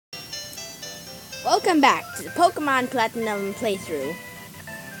Welcome back to the Pokemon Platinum playthrough.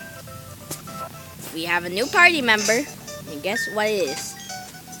 We have a new party member, and guess what it is?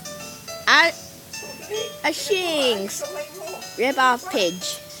 A Shinx rip-off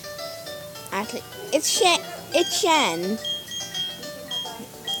Pidge. Actually, it's Shan.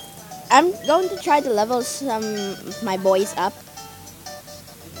 I'm going to try to level some of my boys up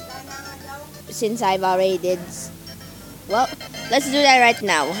since I've already did. Well, let's do that right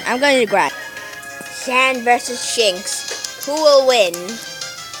now. I'm going to grind. Shan versus Shinx. Who will win?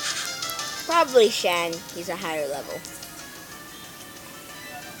 Probably Shan. He's a higher level.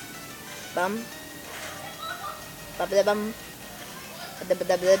 Bum. Bum.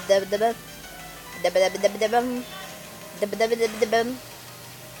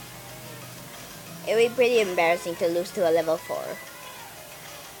 It would be pretty embarrassing to lose to a level 4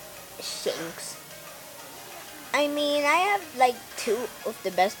 Shinx. I mean, I have like 2 of the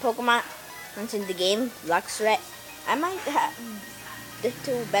best Pokemon in the game. Luxray. I might have the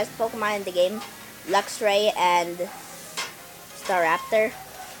 2 best Pokemon in the game. Luxray and Staraptor.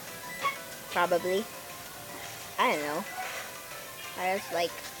 Probably. I don't know. I just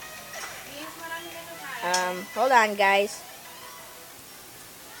like... hold on guys.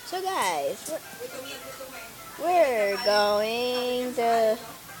 So guys, we're going to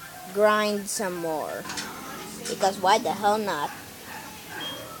grind some more. Because why the hell not?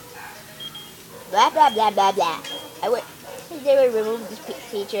 Blah blah blah blah blah. If they would remove this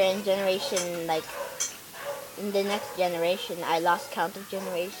feature in generation, like, in the next generation, I lost count of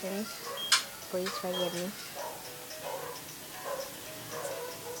generations. Please forgive me.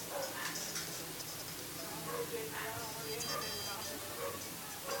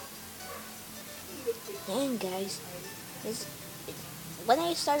 Dang guys, when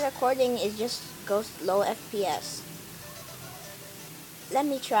I start recording, it just goes low FPS. Let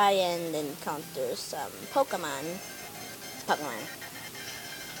me try and encounter some Pokemon.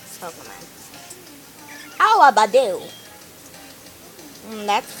 How about you?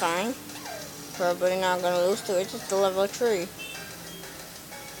 That's fine. Probably not gonna lose to it. It's just a level 3.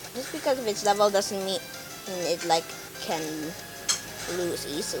 Just because of its level doesn't mean it like can lose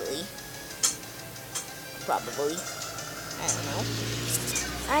easily. Probably. I don't know.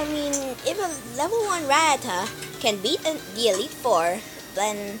 I mean, if a level 1 Rattata can beat the Elite 4,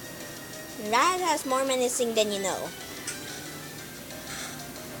 then Rattata is more menacing than you know.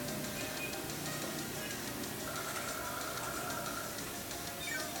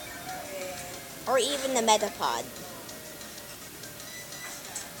 Or even the Metapod.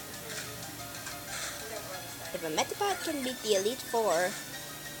 If a Metapod can beat the Elite 4,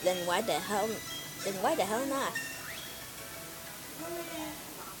 then why the hell not?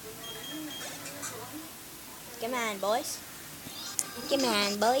 Come on, boys. Come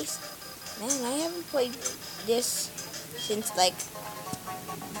on, boys. Man, I haven't played this since, like,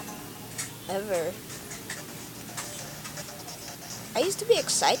 ever. I used to be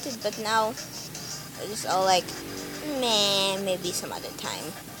excited, but now it's just all like, man, maybe some other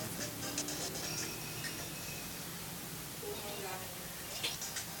time.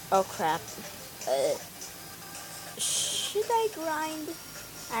 Oh, crap. Should I grind?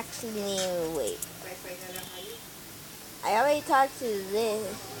 Actually, wait. I already talked to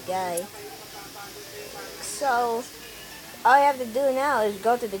this guy. So, all I have to do now is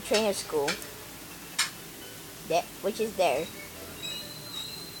go to the trainer school. Which is there.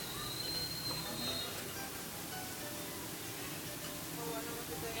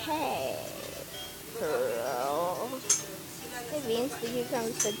 Hey, Pearl. Hey, Vince, did you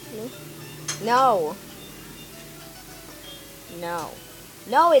come to me? No. No.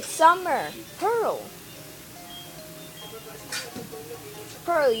 No, it's summer. Pearl.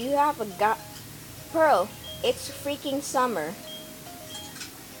 Pearl, you have a Pearl, it's freaking summer.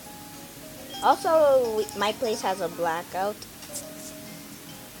 Also, my place has a blackout.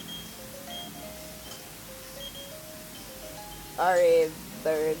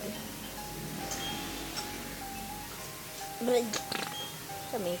 Berg.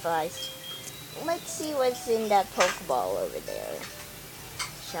 Come here, flies. Let's see what's in that Pokeball over there.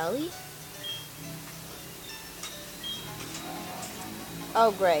 Shall we?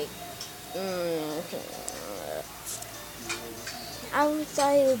 Oh, great. I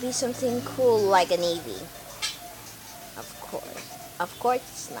thought it would be something cool like an Eevee. Of course. Of course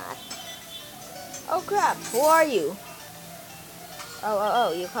it's not. Oh crap, who are you?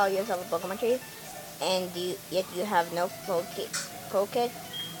 Oh, you call yourself a Pokemon tree? And yet you have no Pokédex?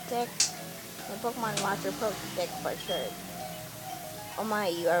 The Pokemon Master Pokédex for sure. Oh my,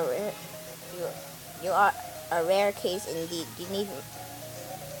 you are a rare case indeed.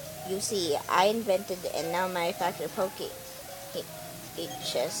 you see, I invented and now manufacture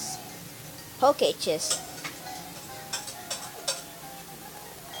chess. Poke chess.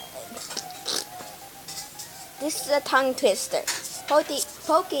 This is a tongue twister.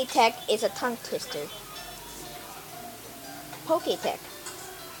 Poketech is a tongue twister. Poketech.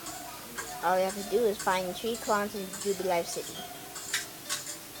 All you have to do is find 3 clowns in Jubilife City.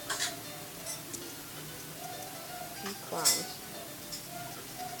 3 clowns.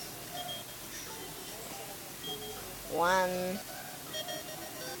 1.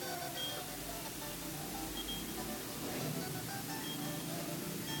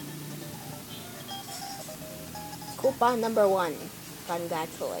 Coupon number 1.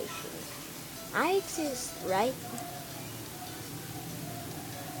 Congratulations. I exist, right?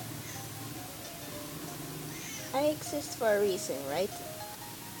 I exist for a reason, right?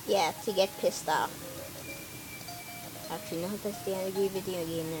 Yeah, to get pissed off. Actually, no, that's the Angry Video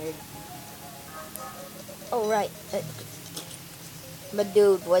Game Nerd. Oh, right. But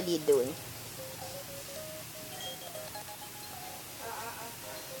dude, what are you doing?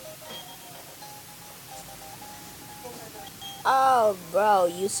 Oh, bro,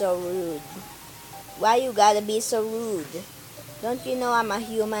 you so rude. Why you gotta be so rude? Don't you know I'm a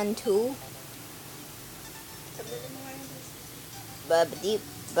human too?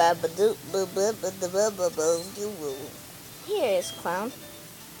 Here is clown.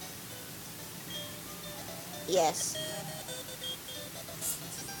 Yes.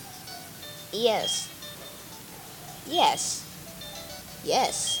 Yes. Yes.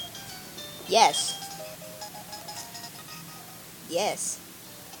 Yes. Yes. Yes.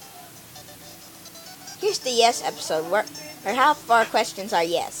 Here's the yes episode where half of our questions are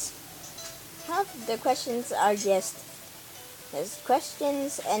yes. Half of the questions are just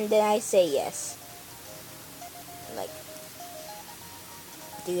questions and then I say yes. Like,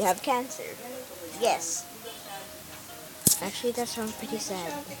 do you have cancer? Yes. Actually, that sounds pretty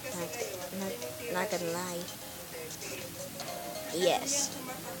sad. Not gonna lie. Yes.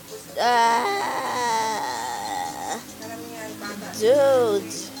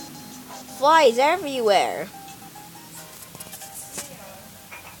 Dude. Flies everywhere.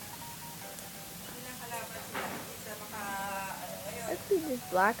 Let's see this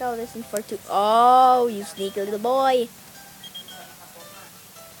blackout isn't for 2. Oh, you sneaky little boy.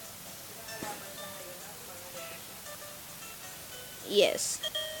 Yes.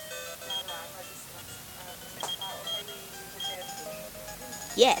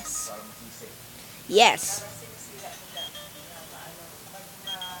 Yes. Yes.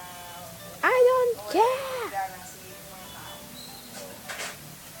 I don't care.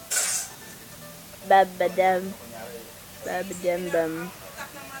 Babadum. Babadum bum.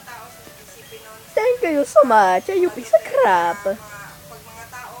 Thank you so much. You piece of crap.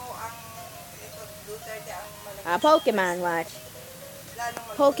 Pokemon Watch.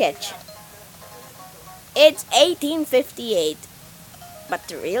 Poketch. It's 1858, but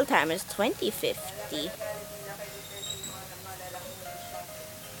the real time is 2050.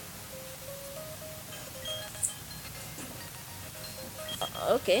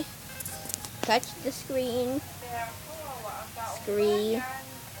 Okay. Touch the screen. Screen.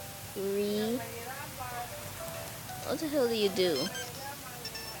 What the hell do you do?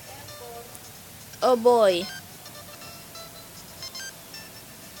 Oh boy.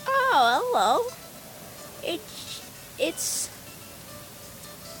 Oh, hello. It's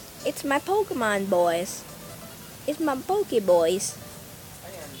my Pokemon boys. It's my Pokeboys.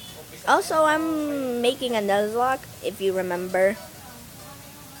 Also, I'm making a Nuzlocke, if you remember.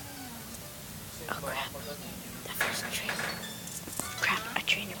 Oh crap. The first trainer. Crap, a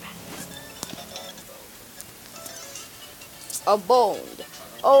trainer back. Oh, boned.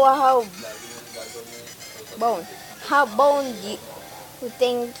 Oh, how boned. How boned you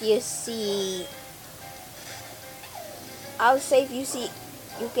think you see? I'll say if you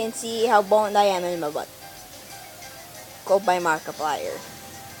can see how boned I am in my butt. Go by Markiplier.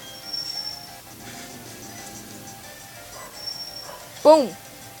 Boom.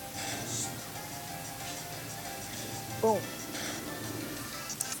 Boom.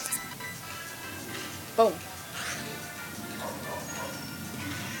 Boom.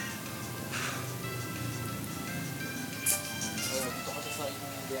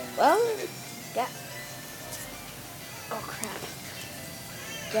 Well, got. Oh crap.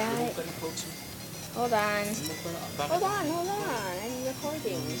 Got. Hold on. I'm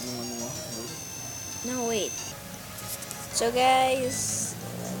recording. No, wait. So guys,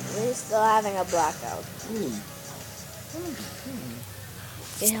 we're still having a blackout.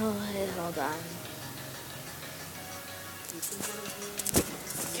 Hold on.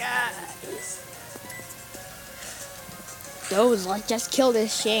 Yeah. those. Let's just kill the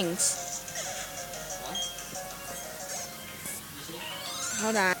shanks.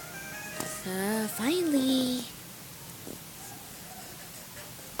 Hold on. Finally.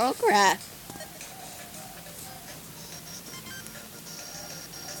 Oh crap.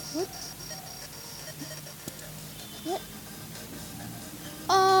 What? What?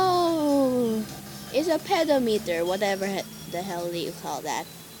 Oh, it's a pedometer, whatever the hell do you call that?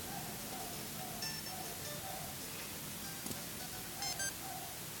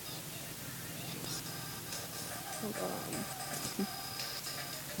 Hold on.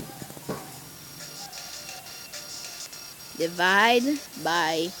 Divide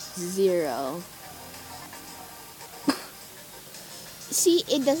by 0. See,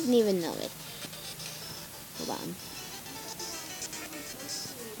 it doesn't even know it. Hold on.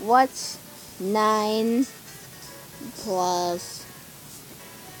 What's 9 plus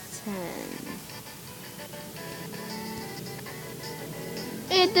 10?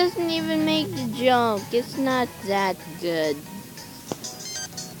 It doesn't even make the joke. It's not that good.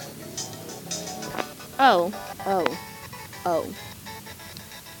 Oh.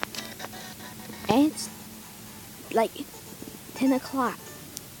 And it's like 10 o'clock.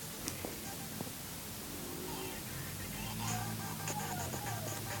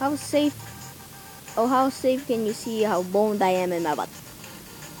 How safe can you see how boned I am in my butt?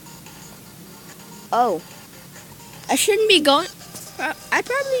 Oh. I shouldn't be going. I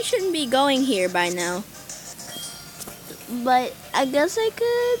probably shouldn't be going here by now. But I guess I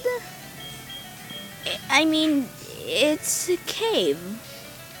could. I mean, it's a cave.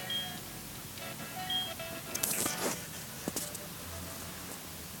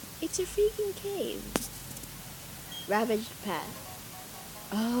 It's a freaking cave. Ravaged path.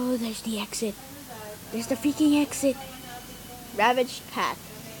 Oh, there's the exit. There's the freaking exit. Ravaged path.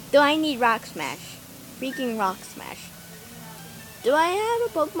 Do I need Rock Smash? Freaking Rock Smash. Do I have a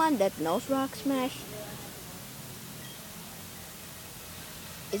Pokemon that knows Rock Smash?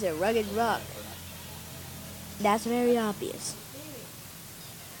 It's a rugged rock. That's very obvious.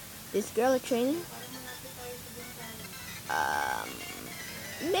 This girl a trainer?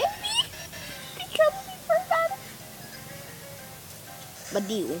 Maybe? Could trouble me for that?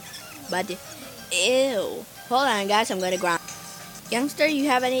 But ew. Hold on, guys. I'm gonna ground. Youngster, you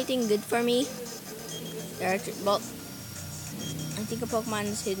have anything good for me? Well, I think a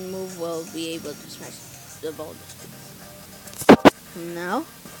Pokemon's hidden move will be able to smash the ball. No?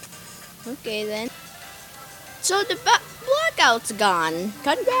 Okay then. So the blackout's gone.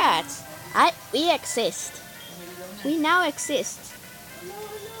 Congrats! We exist. We now exist.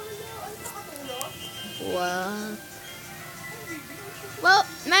 What? Well,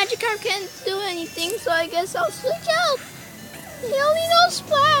 Magikarp can't do anything, so I guess I'll switch out. He only knows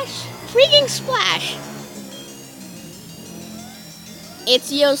Splash. Freaking Splash.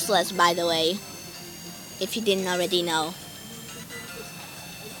 It's useless, by the way. If you didn't already know.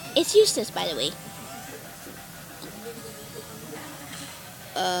 It's useless, by the way.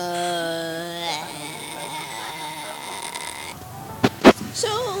 So,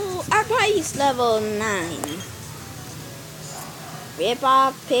 our party's level 9.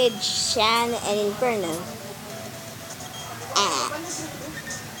 Ripoff, Pidge, Shan, and Inferno.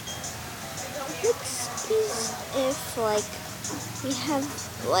 Let's see if, like, we have,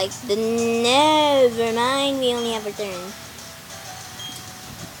 like, never mind, we only have a turn.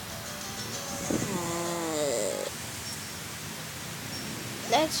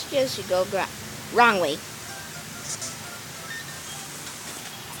 Let's just go wrong way.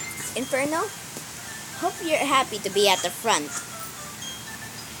 Inferno, hope you're happy to be at the front.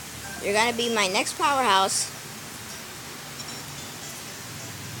 You're gonna be my next powerhouse.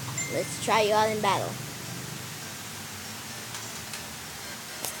 Let's try you out in battle.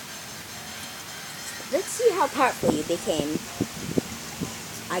 Let's see how powerful you became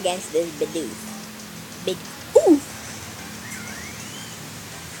against this Bidoof. Ooh!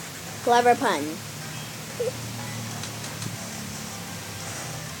 Clever pun.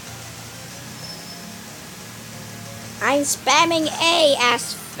 I'm spamming A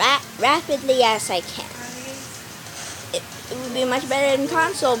as rapidly as I can. It would be much better in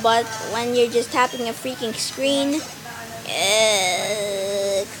console, but when you're just tapping a freaking screen,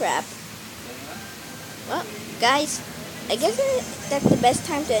 crap. Well, guys, I guess that's the best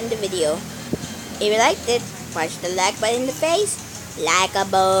time to end the video. If you liked it, punch the like button in the face. Like a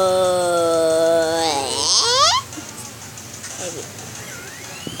boy.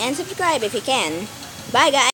 And subscribe if you can. Bye, guys.